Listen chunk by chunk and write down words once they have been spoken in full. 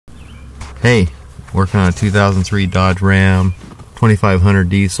Hey, working on a 2003 Dodge Ram 2500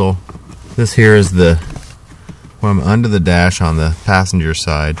 diesel. This here is when I'm under the dash on the passenger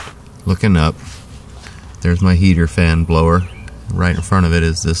side, looking up. There's my heater fan blower. Right in front of it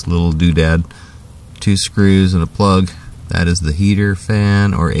is this little doodad, 2 screws and a plug. That is the heater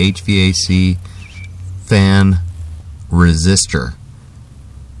fan or HVAC fan resistor.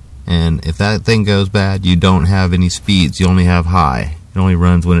 And if that thing goes bad, you don't have any speeds. You only have high. It only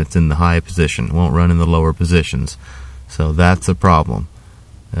runs when it's in the high position. It won't run in the lower positions. So that's a problem.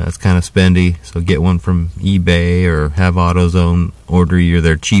 It's kind of spendy, so get one from eBay or have AutoZone order you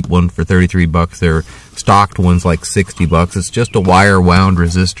their cheap one for 33 bucks. Their stocked one's like 60 bucks. It's just a wire wound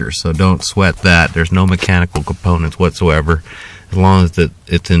resistor, so don't sweat that. There's no mechanical components whatsoever. As long as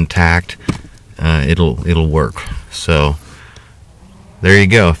it's intact, it'll work. So there you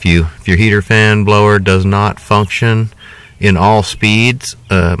go. If your heater fan blower does not function in all speeds,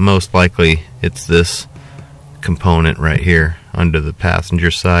 most likely it's this component right here under the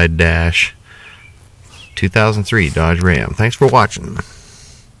passenger side dash. 2003 Dodge Ram. Thanks for watching.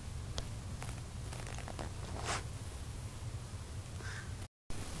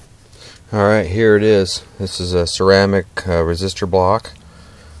 Alright, here it is. This is a ceramic resistor block.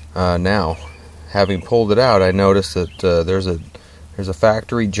 Now, having pulled it out, I noticed that there's a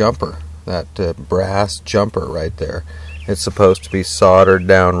factory jumper, that brass jumper right there. It's supposed to be soldered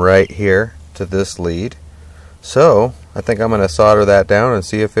down right here to this lead. So I think I'm going to solder that down and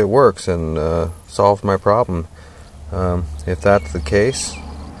see if it works and solve my problem. If that's the case,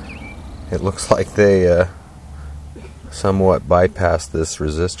 it looks like they somewhat bypassed this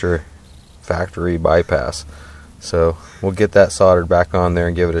resistor factory bypass. So we'll get that soldered back on there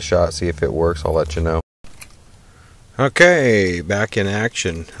and give it a shot, see if it works. I'll let you know. Okay, back in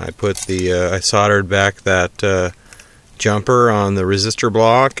action. I soldered back that jumper on the resistor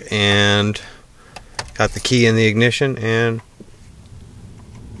block and got the key in the ignition, and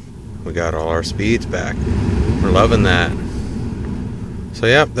we got all our speeds back. We're loving that. So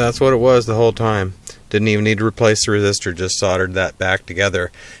yep, that's what it was the whole time. Didn't even need to replace the resistor, just soldered that back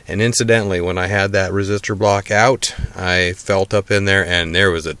together. And incidentally, when I had that resistor block out, I felt up in there and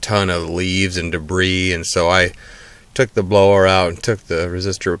there was a ton of leaves and debris, and so I took the blower out and took the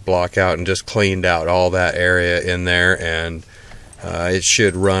resistor block out and just cleaned out all that area in there, and it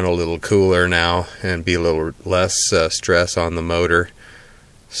should run a little cooler now and be a little less stress on the motor.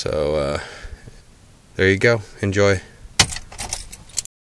 So there you go. Enjoy.